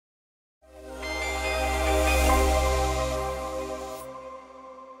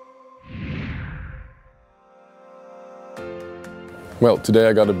Well, today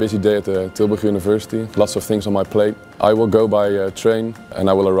I got a busy day at the Tilburg University, lots of things on my plate. I will go by train and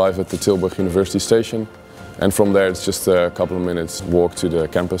I will arrive at the Tilburg University station, and from there it's just a couple of minutes walk to the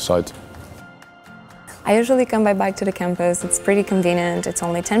campus site. I usually come by bike to the campus. It's pretty convenient, it's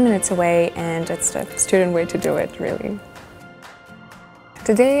only 10 minutes away and it's the student way to do it, really.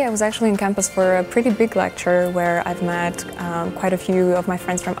 Today I was actually on campus for a pretty big lecture where I've met quite a few of my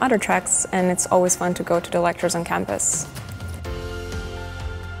friends from other tracks, and it's always fun to go to the lectures on campus.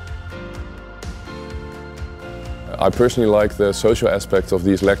 I personally like the social aspect of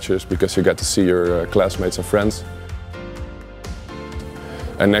these lectures because you get to see your classmates and friends.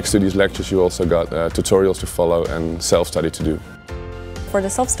 And next to these lectures you also got tutorials to follow and self-study to do. For the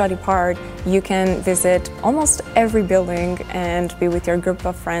self-study part, you can visit almost every building and be with your group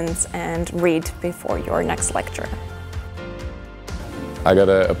of friends and read before your next lecture. I got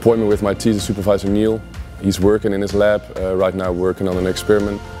an appointment with my thesis supervisor Neil. He's working in his lab right now, working on an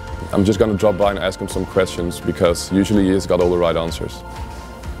experiment. I'm just going to drop by and ask him some questions because usually he's got all the right answers.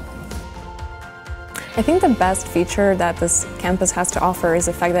 I think the best feature that this campus has to offer is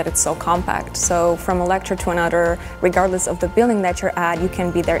the fact that it's so compact. So from a lecture to another, regardless of the building that you're at, you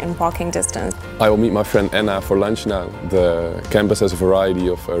can be there in walking distance. I will meet my friend Anna for lunch now. The campus has a variety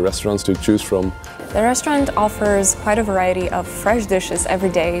of restaurants to choose from. The restaurant offers quite a variety of fresh dishes every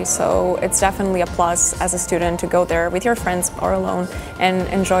day, so it's definitely a plus as a student to go there with your friends or alone and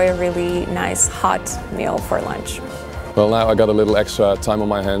enjoy a really nice hot meal for lunch. Well, now I got a little extra time on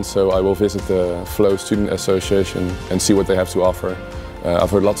my hands, so I will visit the Flow Student Association and see what they have to offer. I've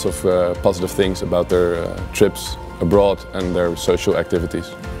heard lots of positive things about their trips abroad and their social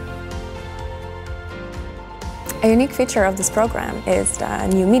activities. A unique feature of this program is the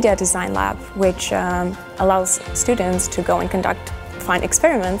new Media Design Lab, which allows students to go and conduct fun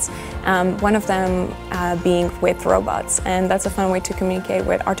experiments, one of them being with robots, and that's a fun way to communicate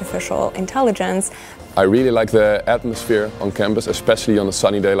with artificial intelligence. I really like the atmosphere on campus, especially on a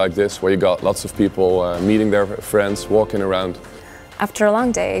sunny day like this, where you got lots of people meeting their friends, walking around. After a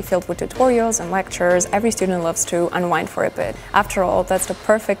long day filled with tutorials and lectures, every student loves to unwind for a bit. After all, that's the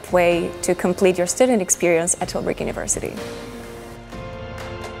perfect way to complete your student experience at Tilburg University.